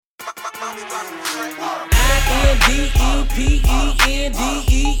INDEPENDENT.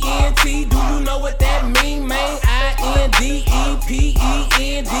 Do you know what that mean, man?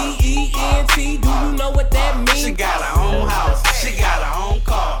 INDEPENDENT. Do you know what that mean? She got her own house, she got her own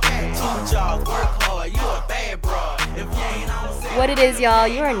car. 2 jobs, work hard, you a bad broad. If you ain't on set. What it is, y'all,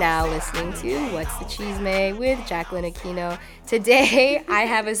 you are now listening to What's the Cheese May with Jacqueline Aquino. Today, I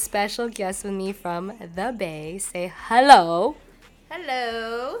have a special guest with me from the Bay. Say hello.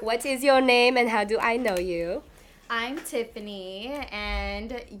 Hello. What is your name and how do I know you? I'm Tiffany,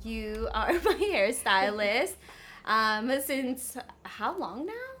 and you are my hairstylist. Since how long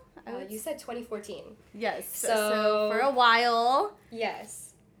now? You said 2014. Yes. So for a while.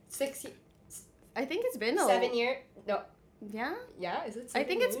 Yes. 6 years. I think it's been 7 years. No. Yeah? Yeah, is it 7 I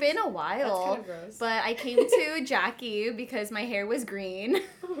think years? it's been a while. That's kind of gross. But I came to Jackie because my hair was green.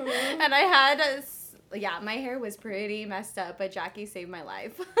 And I had my hair was pretty messed up, but Jackie saved my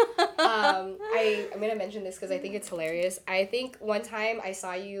life. I'm going to mention this because I think it's hilarious. I think one time I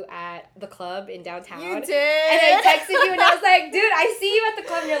saw you at the club in downtown. You did. And I texted you and I was like, dude, I see you at the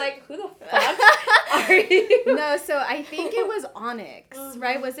club. And you're like, who the fuck are you? No, so I think it was Onyx,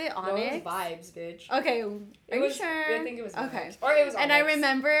 right? Was it Onyx? No, it was Vibes, bitch. Okay, are you sure? I think it was Vibes. Okay. Or it was Onyx. And I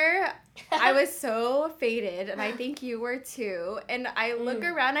remember I was so faded, and I think you were too. And I look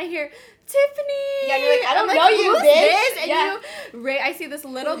around, I hear, Tiffany! Yeah, you're like, I don't I'm know you, who's bitch. This? And Yeah. I see this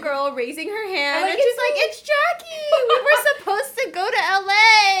little girl raising her hand, I'm like, and she's like, it's Jackie! We were supposed to go to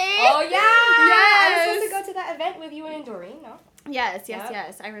LA! Oh, yeah! I was Yes! supposed to go to that event with you and Doreen, no? Yes,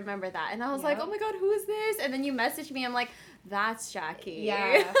 Yep. I remember that. And I was Yep. like, oh my god, who is this? And then you messaged me, I'm like, that's Jackie.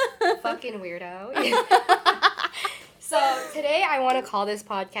 Yeah. Fucking weirdo. So today I want to call this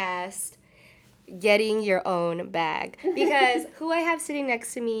podcast Getting Your Own Bag, because who I have sitting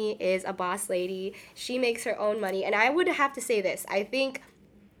next to me is a boss lady. She makes her own money, and I would have to say this. I think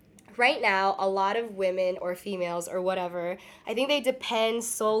right now a lot of women or females or whatever, I think they depend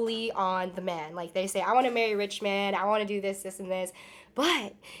solely on the man. Like they say, I want to marry a rich man, I want to do this, this, and this.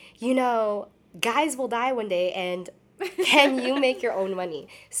 But, you know, guys will die one day, and can you make your own money?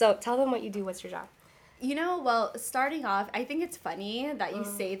 So tell them what you do. What's your job? You know, well, starting off, I think it's funny that you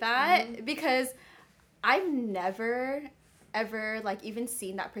say that because I've never, ever, like, even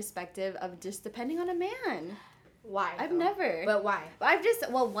seen that perspective of just depending on a man. Why? I've though? never. But why? I've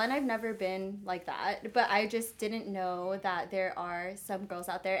never been like that, but I just didn't know that there are some girls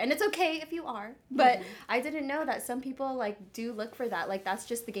out there, and it's okay if you are, but I didn't know that some people, like, do look for that. Like, that's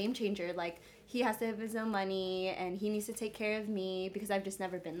just the game changer. Like, he has to have his own money, and he needs to take care of me, because I've just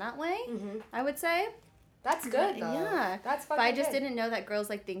never been that way, I would say. That's good, though. Yeah. That's fucking But I just good. didn't know that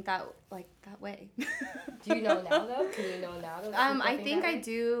girls, like, think that way. Do you know now, though? Can you know now? That people I think that I way?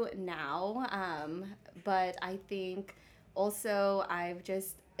 do now, but I think also I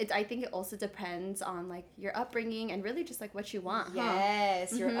think it also depends on, like, your upbringing and really just, like, what you want.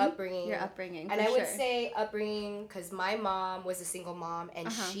 Yes, your upbringing. Your upbringing, And for I would sure. say upbringing because my mom was a single mom, and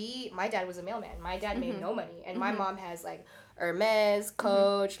my dad was a mailman. My dad made no money, and my mom has, like, Hermes,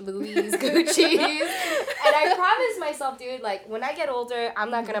 Coach, Louis, Gucci's. And I promised myself, dude, like, when I get older, I'm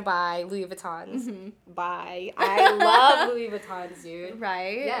not gonna buy Louis Vuittons. Bye. I love Louis Vuittons, dude.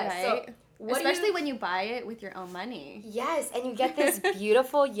 Right, Yes, so right. what do Especially you- when you buy it with your own money. Yes, and you get this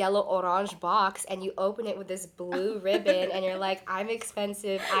beautiful yellow orange box, and you open it with this blue ribbon, and you're like, I'm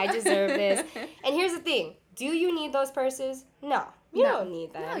expensive, I deserve this. And here's the thing, do you need those purses? No, you don't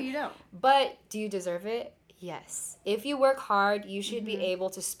need them. No, you don't. But do you deserve it? Yes. If you work hard, you should be able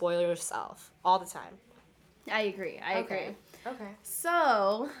to spoil yourself all the time. I agree. I agree. Okay.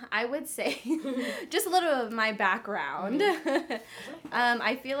 So, I would say, just a little of my background.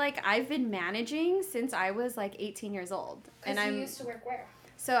 I feel like I've been managing since I was, like, 18 years old. And you used to work where?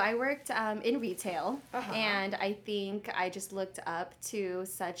 So I worked in retail, and I think I just looked up to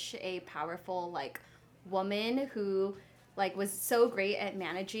such a powerful, like, woman who, like, was so great at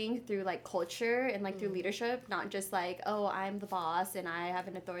managing through, like, culture and, like, through leadership, not just like, oh, I'm the boss and I have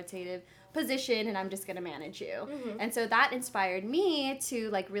an authoritative position and I'm just gonna manage you. And so that inspired me to,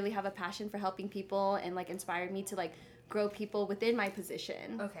 like, really have a passion for helping people, and, like, inspired me to, like, grow people within my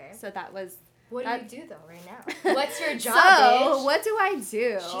position. Okay. So that was What that- do you do, though, right now? What's your job, So bitch? what do I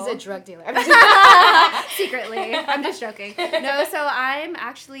do? She's a drug dealer. Secretly. I'm just joking. No, so I'm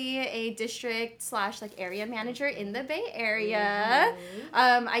actually a district / like area manager in the Bay Area.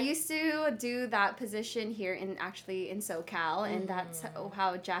 I used to do that position here in SoCal, and that's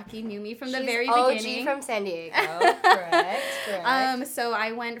how Jackie knew me from the very beginning. OG from San Diego. Correct. So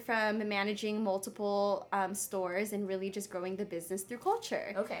I went from managing multiple stores and really just growing the business through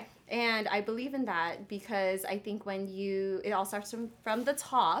culture. Okay. And I believe in that because I think it all starts from the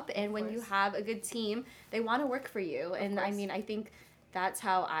top, and when you have a good team, they want to work for you. And I mean, I think that's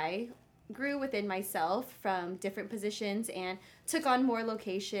how I grew within myself from different positions and took on more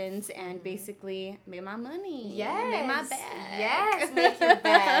locations and basically made my money. Yes. Made my bag. Yes, make your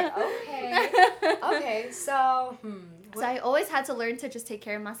bag. Okay. Okay, so... So I always had to learn to just take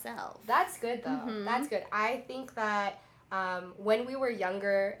care of myself. That's good, though. That's good. I think that when we were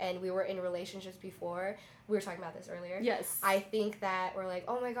younger and we were in relationships before, we were talking about this earlier. Yes. I think that we're like,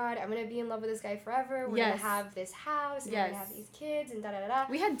 oh my God, I'm going to be in love with this guy forever. We're going to have this house. And we're going to have these kids and da-da-da-da.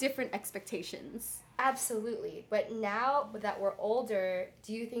 We had different expectations. Absolutely. But now that we're older,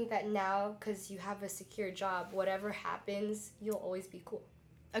 do you think that now, because you have a secure job, whatever happens, you'll always be cool?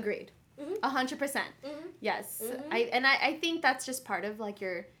 Agreed. 100%. Yes. I think that's just part of like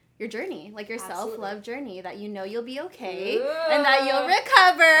your journey, like your self-love journey, that you know you'll be okay and that you'll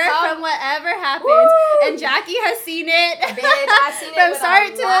recover from whatever happens. Woo! And Jackie has seen it. Bitch, I've seen it from with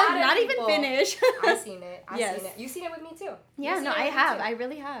start to not people. Even finish. I've seen it. I've seen it. You've seen it with me too. Yeah, no, I have. I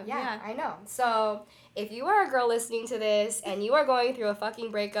really have. Yeah, I know. So if you are a girl listening to this and you are going through a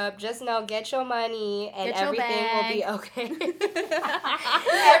fucking breakup, just know, get your money and everything will be okay. Everything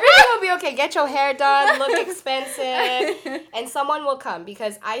will be okay. Get your hair done, look expensive, and someone will come,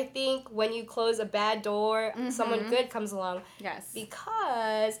 because I think when you close a bad door, someone good comes along. Yes.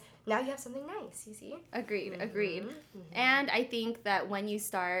 Because now you have something nice, you see? Agreed. And I think that when you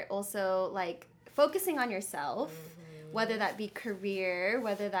start also like focusing on yourself, whether that be career,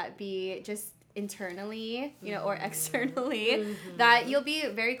 whether that be just internally, you know, or externally, that you'll be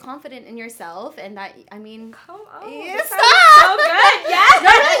very confident in yourself, and that, I mean, Come on. Yes. So good. Yes.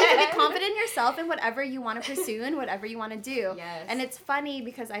 No, you can be confident in yourself in whatever you want to pursue and whatever you want to do. Yes. And it's funny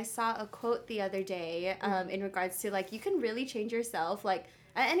because I saw a quote the other day in regards to like, you can really change yourself like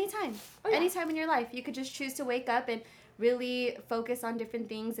at any time. Any time in your life. You could just choose to wake up and really focus on different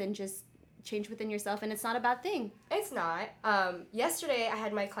things and just change within yourself, and it's not a bad thing. It's not. Yesterday, I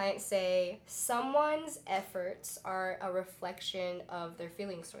had my client say, someone's efforts are a reflection of their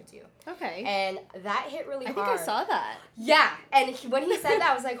feelings towards you. Okay. And that hit really hard. I think I saw that. Yeah. And when he said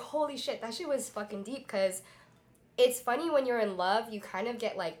that, I was like, holy shit, that shit was fucking deep, because it's funny when you're in love, you kind of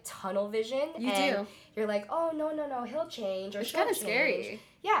get like tunnel vision. You and do. You're like, oh, no, he'll change, or It's she'll kind of change. scary.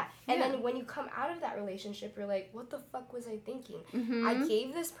 Yeah. And then when you come out of that relationship, you're like, what the fuck was I thinking? I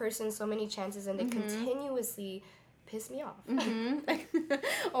gave this person so many chances, and they continuously piss me off.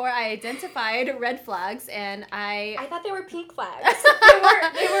 Or I identified red flags, and I thought they were pink flags. they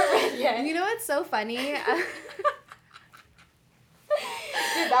weren't red yet. You know what's so funny?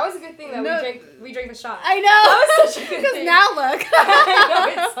 Dude, that was a good thing that we drank the shot. I know. That was such a good thing. Now look. I know,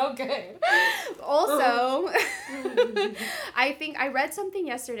 it's so good. Also, I think I read something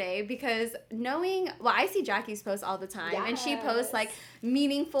yesterday because I see Jackie's posts all the time, and she posts like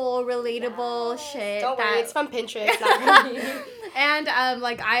meaningful, relatable shit. Don't worry, it's from Pinterest, not from me. And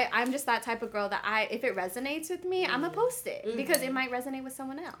I'm just that type of girl that if it resonates with me, I'm gonna post it because it might resonate with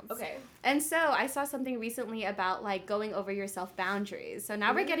someone else. Okay. And so I saw something recently about like going over your self boundaries. So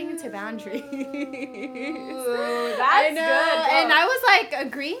now we're getting into boundaries. Ooh, that's good. And I was like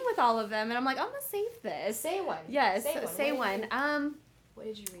agreeing with all of them, and I'm like, I'm gonna save this. Say one. Yes, say What one. What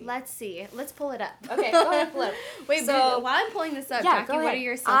did you read? Let's see. Let's pull it up. Okay, go ahead, pull it up. Wait, so, while I'm pulling this up, yeah, Jackie, go ahead. what are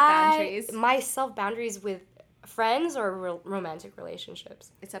your self boundaries? My self boundaries with friends or romantic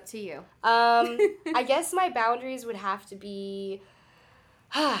relationships? It's up to you. I guess my boundaries would have to be.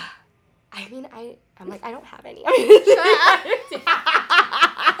 I mean, I'm like, I don't have any. You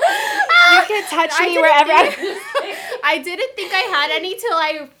can touch me wherever. I didn't think I had any till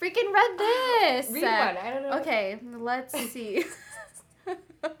I freaking read this. Read one. I don't know. Okay, let's see. I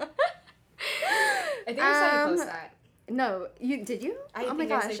think I saw you post that. No, did you? Oh my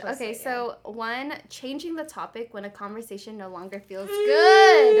gosh. Okay, it, so one, changing the topic when a conversation no longer feels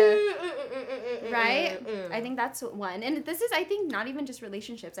good. Right? I think that's one. And this is, I think, not even just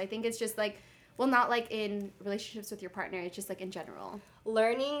relationships. I think it's just like, well, not like in relationships with your partner. It's just like in general.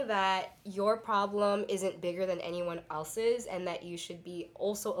 Learning that your problem isn't bigger than anyone else's, and that you should be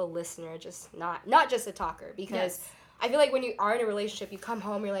also a listener, just not just a talker. Because I feel like when you are in a relationship, you come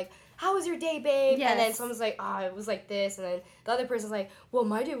home, you're like, how was your day, babe? Yes. And then someone's like, it was like this. And then the other person's like, well,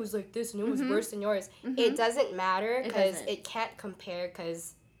 my day was like this, and it was worse than yours. It doesn't matter, because it can't compare,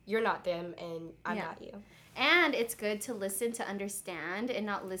 because you're not them and I'm not you. And it's good to listen to understand and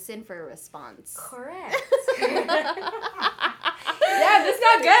not listen for a response. Correct. Yeah, this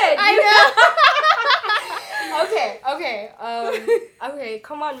got good. I know. Okay,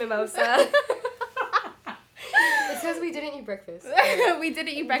 come on, Mimosa. It's It's because we didn't eat breakfast. We didn't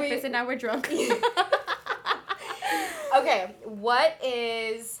eat breakfast and now we're drunk. Okay, what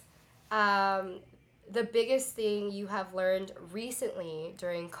is the biggest thing you have learned recently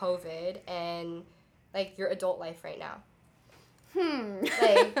during COVID and like your adult life right now?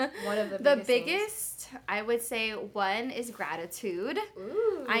 Like one of the biggest biggest I would say one is gratitude.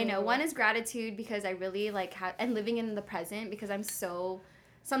 Ooh. I know one is gratitude because I really like and living in the present because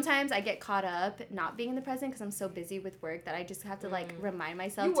sometimes I get caught up not being in the present because I'm so busy with work that I just have to like remind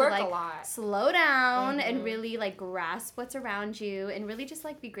myself You to work like a lot. slow down and really like grasp what's around you and really just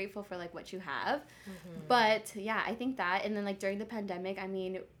like be grateful for like what you have. But yeah, I think that, and then like during the pandemic, I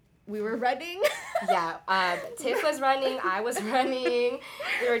mean, we were running. Yeah, Tiff was running, I was running.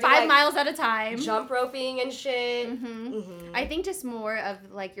 We were doing 5 miles at a time. jump roping and shit. I think just more of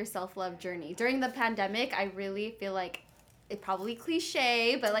like your self-love journey. During the pandemic, I really feel like it probably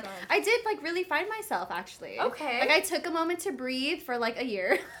cliche, but like I did like really find myself actually. Okay. Like I took a moment to breathe for like a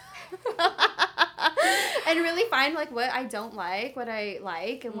year. And really find like what I don't like, what I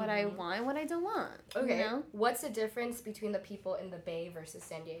like, and what I want, and what I don't want. Okay. You know? What's the difference between the people in the Bay versus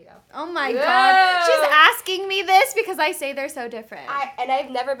San Diego? Oh my Whoa. God. She's asking me this because I say they're so different.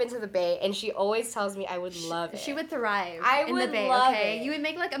 I've never been to the Bay, and she always tells me I would love it. She would thrive I in would the Bay, love okay? it. You would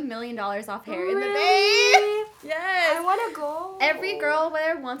make like $1 million off hair in the Really? Bay. Yes. I want to go. Every girl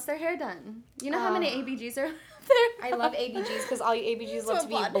there wants their hair done. You know how many ABGs are there? I love ABGs because all you ABGs love to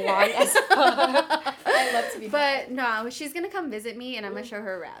be blonde blonde as fuck. I love to be blonde. But no, she's gonna come visit me and I'm gonna show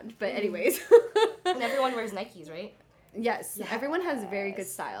her around. But anyways. And everyone wears Nikes, right? Yes, everyone has very good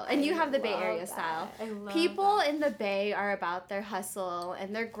style. And you have the Bay Area style. I love People in the Bay are about their hustle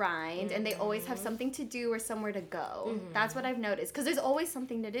and their grind, and they always have something to do or somewhere to go. That's what I've noticed, because there's always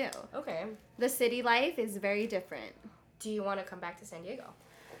something to do. Okay. The city life is very different. Do you want to come back to San Diego?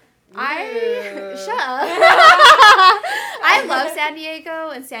 Shut up. I love San Diego,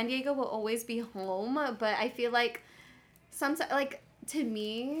 and San Diego will always be home, but I feel like sometimes, like, to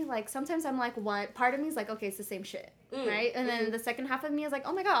me, like, sometimes I'm like, what? Part of me is like, okay, it's the same shit, right? And then the second half of me is like,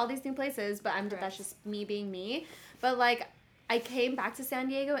 oh my God, all these new places, but that's just me being me. But, like, I came back to San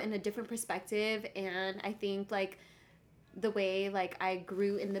Diego in a different perspective, and I think, like, the way, like, I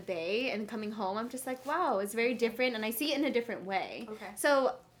grew in the Bay and coming home, I'm just like, wow, it's very different, and I see it in a different way. Okay.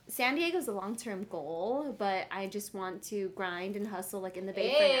 So San Diego's a long-term goal, but I just want to grind and hustle, like, in the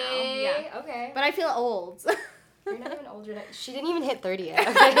Bay for now. Yeah. Okay. But I feel old. You're not even older than... She didn't even hit 30 yet.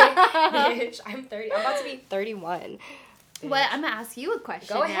 Okay? Bitch, I'm 30. I'm about to be 31. Well, I'm going to ask you a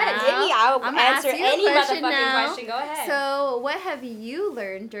question Go ahead. now. Hit me. I'll I'm answer gonna ask you a any question motherfucking now. question. Go ahead. So, what have you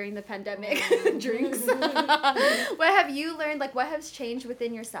learned during the pandemic? Drinks. What have you learned? Like, what has changed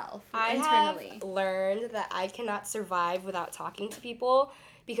within yourself internally? I have learned that I cannot survive without talking to people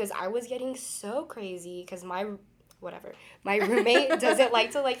because I was getting so crazy because my roommate doesn't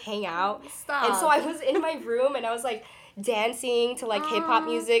like to, like, hang out. Stop. And so I was in my room and I was, like, dancing to, like, hip-hop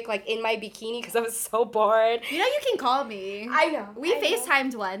music, like, in my bikini because I was so bored. You know, you can call me. I know. We I know.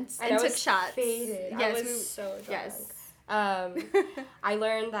 FaceTimed once and I took was shots. Faded. Yes, I was so drunk. Yes. I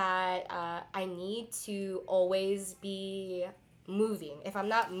learned that I need to always be moving. If I'm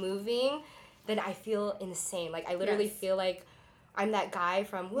not moving, then I feel insane. Like, I literally feel like I'm that guy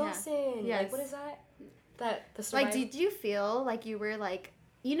from Wilson. Yes. Like, what is that? The Like, did you feel like you were, like,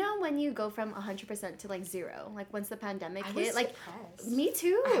 you know when you go from 100% to, like, 0? Like, once the pandemic hit? Like, depressed. me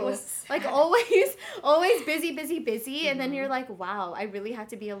too. I was Like, sad. always busy. And then you're like, wow, I really have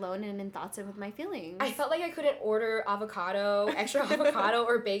to be alone and in thoughts and with my feelings. I felt like I couldn't order extra avocado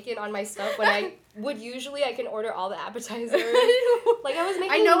or bacon on my stuff when I would usually I can order all the appetizers. Like, I was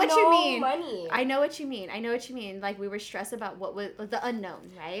making I know what you mean. money. I know what you mean. Like, we were stressed about what was like, the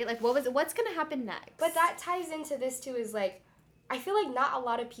unknown, right? Like, what's gonna happen next? But that ties into this too, is like, I feel like not a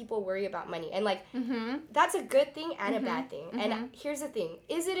lot of people worry about money. And, like, that's a good thing and a bad thing. And here's the thing.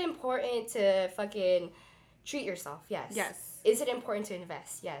 Is it important to fucking treat yourself? Yes. Yes. Is it important to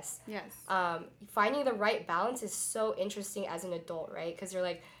invest? Yes. Yes. Finding the right balance is so interesting as an adult, right? Because you're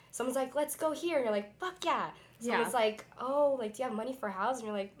like, someone's like, let's go here. And you're like, fuck yeah. Someone's like, oh, like, do you have money for a house? And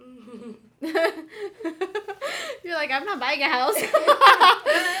you're like, You're like, I'm not buying a house.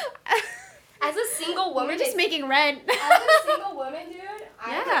 As a single woman, We're just making rent. as a single woman, dude,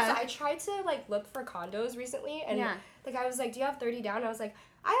 Yeah. I tried to, like, look for condos recently, and Yeah. the guy was like, do you have 30 down? And I was like,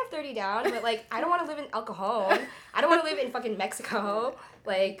 I have 30 down, but, like, I don't want to live in El Cajon. I don't want to live in fucking Mexico.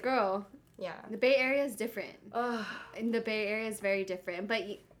 Like, Girl, yeah. the Bay Area is different. Ugh. And the Bay Area is very different. But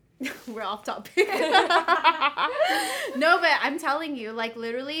we're off topic. No, but I'm telling you, like,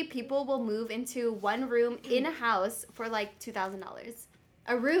 literally, people will move into one room in a house for, like, $2,000.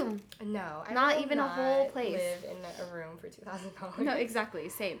 A room. No, I Not will even a not whole place. Live in a room for $2,000. No, exactly.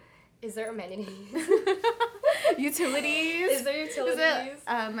 Same. Is there amenities? Utilities. Is there utilities? Is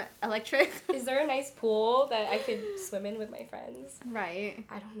it electric? Is there a nice pool that I could swim in with my friends? Right.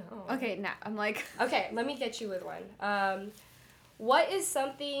 I don't know. Okay, now I'm like. Okay, let me get you with one. What is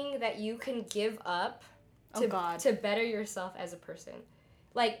something that you can give up to better yourself as a person?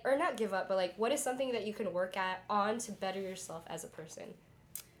 Like, or not give up, but like, what is something that you can work on to better yourself as a person?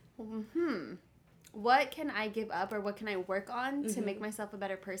 What can I give up or what can I work on to make myself a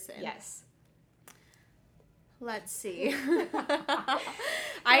better person? Yes. Let's see.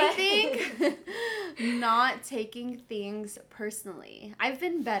 I think not taking things personally. I've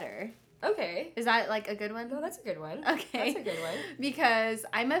been better. Okay. Is that like a good one? No, that's a good one. Okay. That's a good one. Because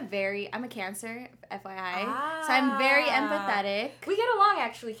I'm a Cancer, FYI. So I'm very empathetic. We get along,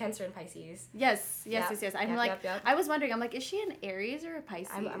 actually, Cancer and Pisces. Yes. I'm Yep. I was wondering, I'm like, is she an Aries or a Pisces?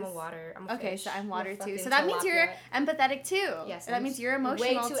 I'm a water. I'm a okay, fish. so I'm water too. So fucking that means you're tilapia. empathetic too. Yes. That means you're emotional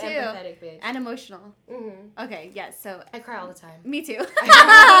way too too. empathetic, bitch. And emotional. Mm-hmm. Okay, yes. So I cry all the time. me too. Come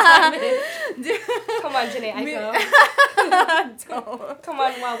on, Janae, I know. Don't. Come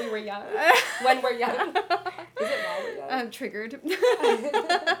on, while we were young. When we're young. Is it while we're young? I'm triggered.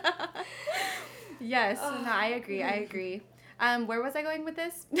 Yes, no, I agree. Where was I going with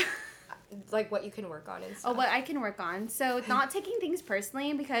this? Like what you can work on and stuff. Oh, what I can work on. So not taking things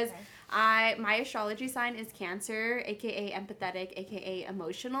personally because my astrology sign is Cancer, aka empathetic, aka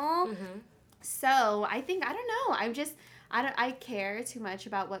emotional. Mm-hmm. So I think I don't know. I care too much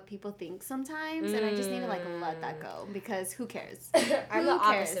about what people think sometimes, and I just need to like let that go because who cares? I'm the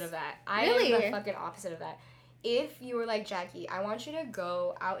opposite of that. I Really? am the fucking opposite of that. If you were like, Jackie, I want you to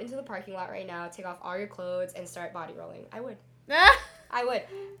go out into the parking lot right now, take off all your clothes, and start body rolling, I would. I would.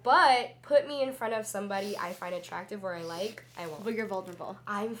 But put me in front of somebody I find attractive or I like, I won't. But you're vulnerable.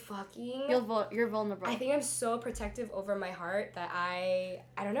 I'm fucking... You're vulnerable. I think I'm so protective over my heart that I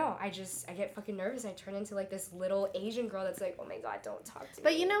don't know. I get fucking nervous and I turn into like this little Asian girl that's like, oh my God, don't talk to me.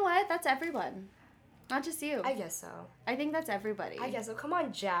 But you know what? That's everyone. Not just you. I guess so. I think that's everybody. I guess so. Come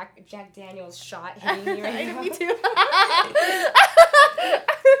on, Jack Daniels shot hitting me right now. Me too.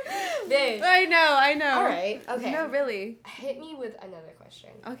 Bitch. I know. All right. Okay. No, really. Hit me with another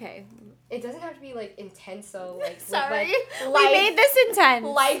question. Okay. It doesn't have to be like intense, so like with, Sorry. like, We made this intense.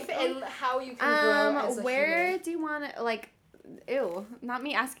 life and how you can grow as a where human. do you want to like? Ew, not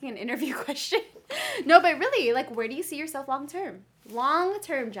me asking an interview question. No, but really, like, where do you see yourself long term? Long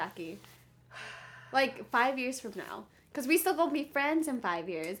term, Jackie. Like 5 years from now, because we still gonna be friends in 5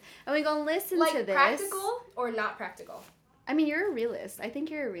 years, and we gonna listen Like to this. practical or not practical? I mean, you're a realist. I think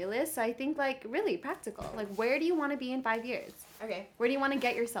you're a realist. So I think like really practical. Like, where do you want to be in 5 years? Okay. Where do you want to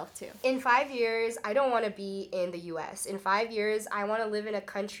get yourself to? In 5 years, I don't want to be in the U.S. In 5 years, I want to live in a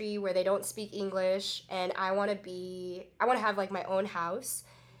country where they don't speak English, and I want to have like my own house.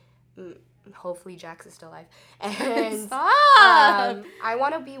 Hopefully Jax is still alive. And Stop! I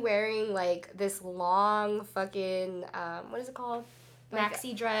want to be wearing like this long fucking what is it called?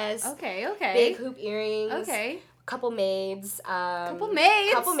 Maxi dress. Okay. Big hoop earrings. Okay. Couple maids. Couple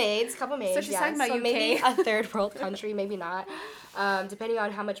maids. Couple maids. So she's talking about so UK. maybe a third world country, maybe not. Depending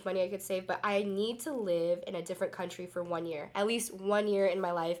on how much money I could save. But I need to live in a different country for 1 year. At least 1 year in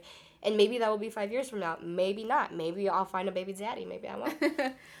my life. And maybe that will be 5 years from now. Maybe not. Maybe I'll find a baby daddy. Maybe I won't.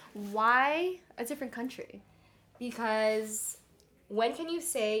 Why a different country? Because when can you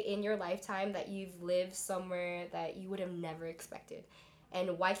say in your lifetime that you've lived somewhere that you would have never expected?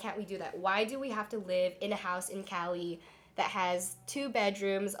 And why can't we do that? Why do we have to live in a house in Cali that has 2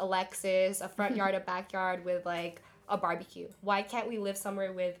 bedrooms, a Lexus, a front yard, a backyard with like a barbecue? Why can't we live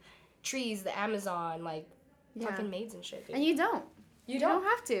somewhere with trees, the Amazon, like fucking maids and shit, dude? And you don't. You don't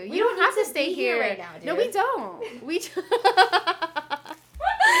have to. You don't have to stay here right now, dude. No, we don't. We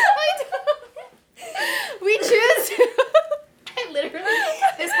choose to. I literally,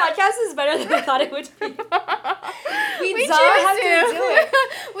 this podcast is better than I thought it would be. We don't choose have to do it.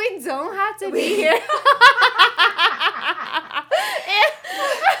 We don't have to be here.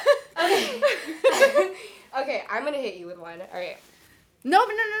 Okay, I'm gonna hit you with one. All right. No. Oh,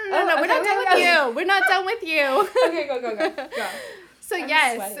 We're not okay, done with okay. you. We're not done with you. Okay, go. So I'm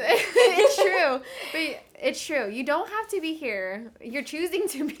yes, sweating. it's true. But it's true. You don't have to be here. You're choosing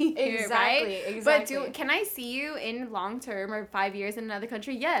to be here, right? Exactly. But can I see you in long term or 5 years in another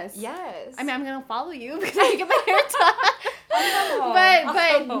country? Yes. Yes. I mean, I'm gonna follow you because I get my hair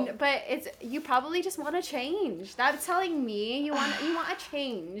done. But it's you probably just want to change. That's telling me you want a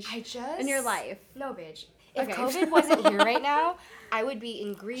change. In your life. No, bitch. If Okay. COVID wasn't here right now, I would be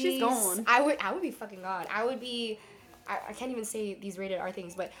in Greece. She's gone. I would be fucking gone. I would be I can't even say these rated R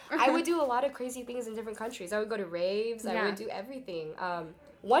things, but I would do a lot of crazy things in different countries. I would go to raves. I would do everything.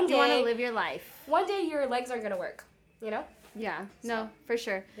 One day. You want to live your life. One day your legs aren't going to work, you know? Yeah. No, for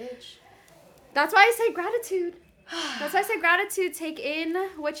sure. Bitch. That's why I say gratitude. That's why I say gratitude. Take in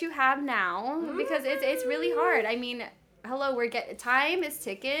what you have now because it's really hard. I mean, hello, time is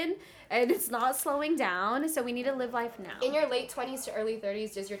ticking and it's not slowing down. So we need to live life now. In your late 20s to early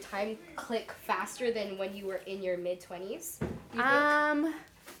 30s, does your time click faster than when you were in your mid 20s?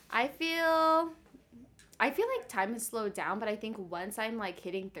 I feel like time has slowed down, but I think once I'm like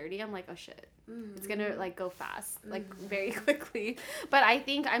hitting 30, I'm like, oh shit. It's gonna like go fast, like very quickly. But I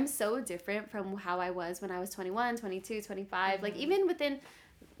think I'm so different from how I was when I was 21, 22, 25. Like even within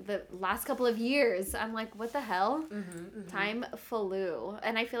the last couple of years, I'm like, what the hell? Time flew.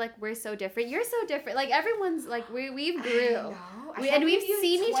 And I feel like we're so different. You're so different. Like everyone's like, we've grew. And we've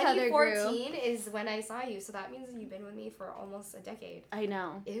seen each other grow. 2014 is when I saw you, so that means you've been with me for almost a decade. I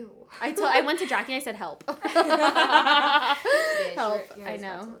know. Ew. I went to Jackie and I said, help. Bitch, Help. you're I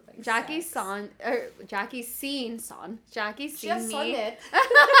know. Jackie's seen me.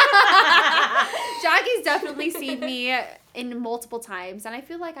 Jackie's definitely seen me in multiple times, and I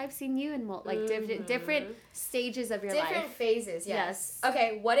feel like I've seen you in different stages of your life. Different phases, yes.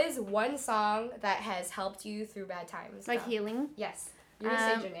 Okay, what is one song that has helped you through bad times? Like healing? Yes. You're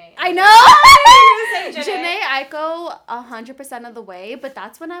gonna say Janae. I know! You're gonna say Janae Aiko 100% of the way, but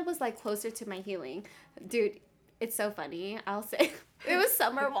that's when I was like closer to my healing. Dude, it's so funny. I'll say it was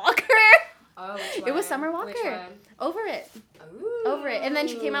Summer Walker. Oh, which one? It was Summer Walker. Which one? Over It. Ooh. Over It. And then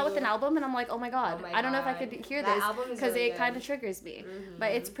she came out with an album, and I'm like, oh my god. Oh my I don't know if I God. could hear That this album is because really it good. kind of triggers me.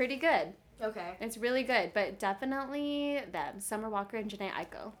 But it's pretty good. Okay. It's really good. But definitely them, Summer Walker and Janae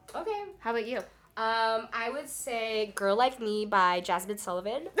Aiko. Okay. How about you? I would say Girl Like Me by Jasmine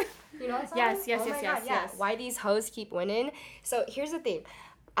Sullivan. You know that song? Yes. Oh my God, yeah. Why These Hoes Keep Winning. So here's the thing.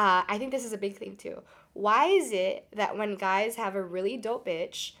 I think this is a big thing too. Why is it that when guys have a really dope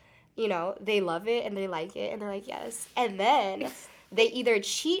bitch, you know, they love it and they like it and they're like, yes. And then they either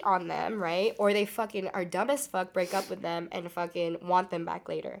cheat on them, right? Or they fucking are dumb as fuck, break up with them and fucking want them back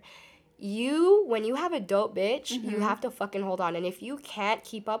later. When you have a dope bitch, you have to fucking hold on. And if you can't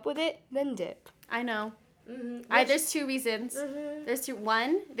keep up with it, then dip. I know. There's two reasons. There's two.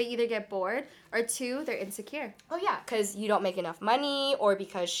 One, they either get bored, or two, they're insecure. Oh, yeah, because you don't make enough money, or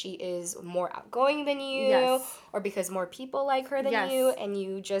because she is more outgoing than you, Yes. or because more people like her than Yes. you, and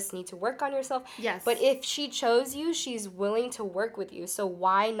you just need to work on yourself. Yes. But if she chose you, she's willing to work with you, so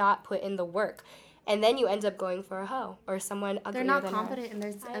why not put in the work? And then you end up going for a hoe, or someone uglier They're not than confident in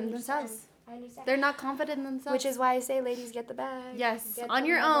I themselves. I understand. They're not confident in themselves. Which is why I say, ladies, get the bag. Yes, Get on the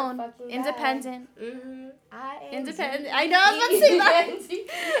your own, motherfucking independent. bag. Independent. I know, I was about to say that.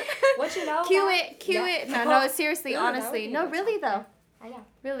 What you know? Cue about- it, cue Yeah. it. No, seriously, Ooh, that would honestly. be a No, good really song. though. I know.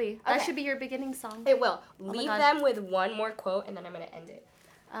 Really. That Okay. should be your beginning song. It will. my Leave God. them with one more quote, and then I'm going to end it.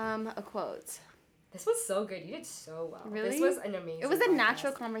 A quote. This was so good. You did so well. Really? This was an amazing It was a podcast.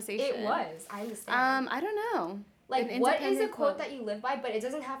 natural conversation. It was. I understand. I don't know. like, an what is a independent quote quote. that you live by? But it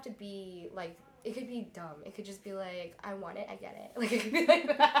doesn't have to be, like, it could be dumb. It could just be like, I want it, I get it. Like, it could be like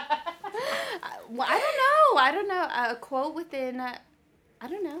that. Well, I don't know. A quote within. I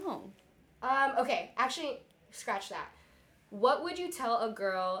don't know. Okay. Actually, scratch that. What would you tell a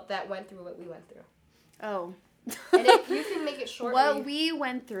girl that went through what we went through? Oh. And if you can make it short. What we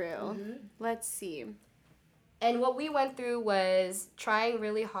went through. Let's see. And what we went through was trying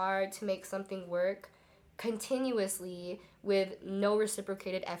really hard to make something work continuously with no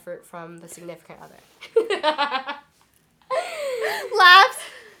reciprocated effort from the significant other. Laughs.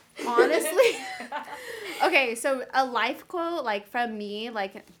 Honestly. Okay, so a life quote, like, from me,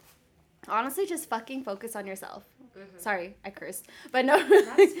 like, honestly, just fucking focus on yourself. Sorry, I cursed. But no.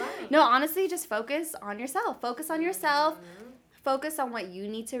 That's fine. No, honestly, just focus on yourself. Focus on yourself. Focus on what you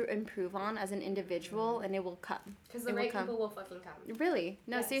need to improve on as an individual, and it will come. Because the It will right come. people will fucking come. Really?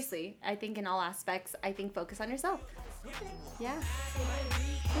 No, Yes. seriously. I think in all aspects, I think focus on yourself. Yeah.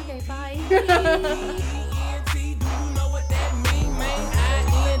 Okay, bye. Do you know what that mean, man?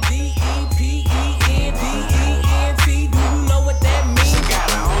 INDEPENDENT. Do you know what that mean? She got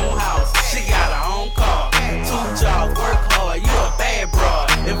her own house, she got her own car. 2 jobs, work hard, you a bad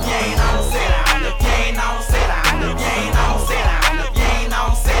broad. If you ain't on, sit down. If you ain't on, sit down. If you ain't on, sit down. If you ain't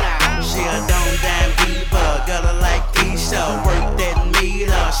on, sit down. She a dumb damn diva, got her like Keisha. Work that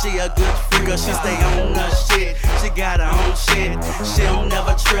meter, she a good freaker. She stay on her shit, she got her own shit. She don't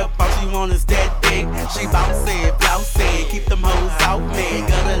never trip, all she want is that dick. She bouncy, flousy, keep them hoes out, man.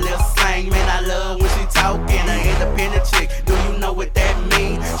 Got a little slang, man, I love when she talking. An independent chick, do you know what that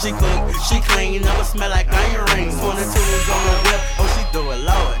mean? She cook, she clean, never smell like onion rings. 22 is on the whip, oh she do it,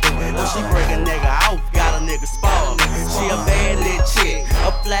 Lord. Oh she break a nigga off, got a nigga spoiled. She a bad little chick,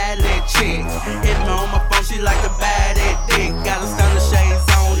 a flat little chick. Hit me on my phone, she like to buy that dick. Got her stunner shades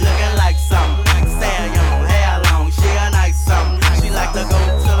on, looking like something. Stallion, hair long, she a nice something. She like to go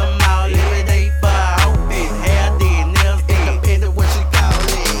to the mall every day for her outfit. Hair did, nails did, depending what she call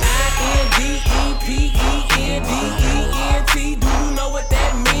it. INDEPENDENT. Do you know what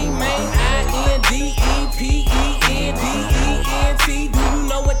that mean, man? INDEPENDENT. Do you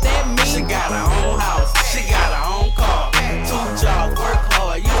know what that mean? She got her own house, she got her own car. 2 jobs, work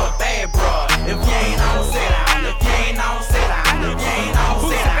hard, you a bad broad. If you ain't on, sit down. If you ain't on, sit down. If you ain't on,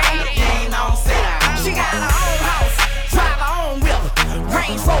 sit down. If you ain't on, sit down. She got her own house, drive her own whip,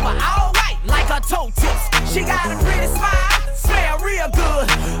 Range Rover, all white like her toe tips. She got a pretty smile, smell real good.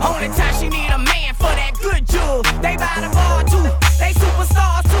 Only time she need a man for that good jewel. They buy the bar too, they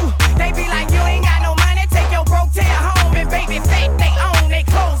superstars too. They be like, you ain't got no money, take your broke tail home. And baby fat, they own, they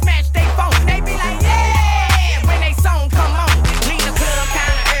clothes match they phone. They be like, yeah, when they song come on. Leave the club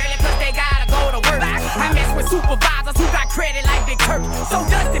kinda early cause they gotta go to work. I mess with supervisors who got credit like Big Kirk. So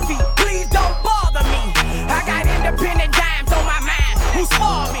Dusty Feet, please don't bother me. I got independent dimes on my mind. Who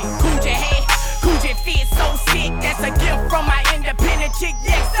spoiled me? Coochie head, Coochie fit so sick. That's a gift from my independent chick.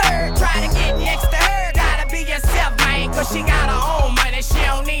 Yes sir, try to get next to her. Gotta be yourself, man, cause she got her own money. She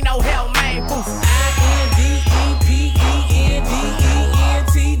don't need no help, man. Boof.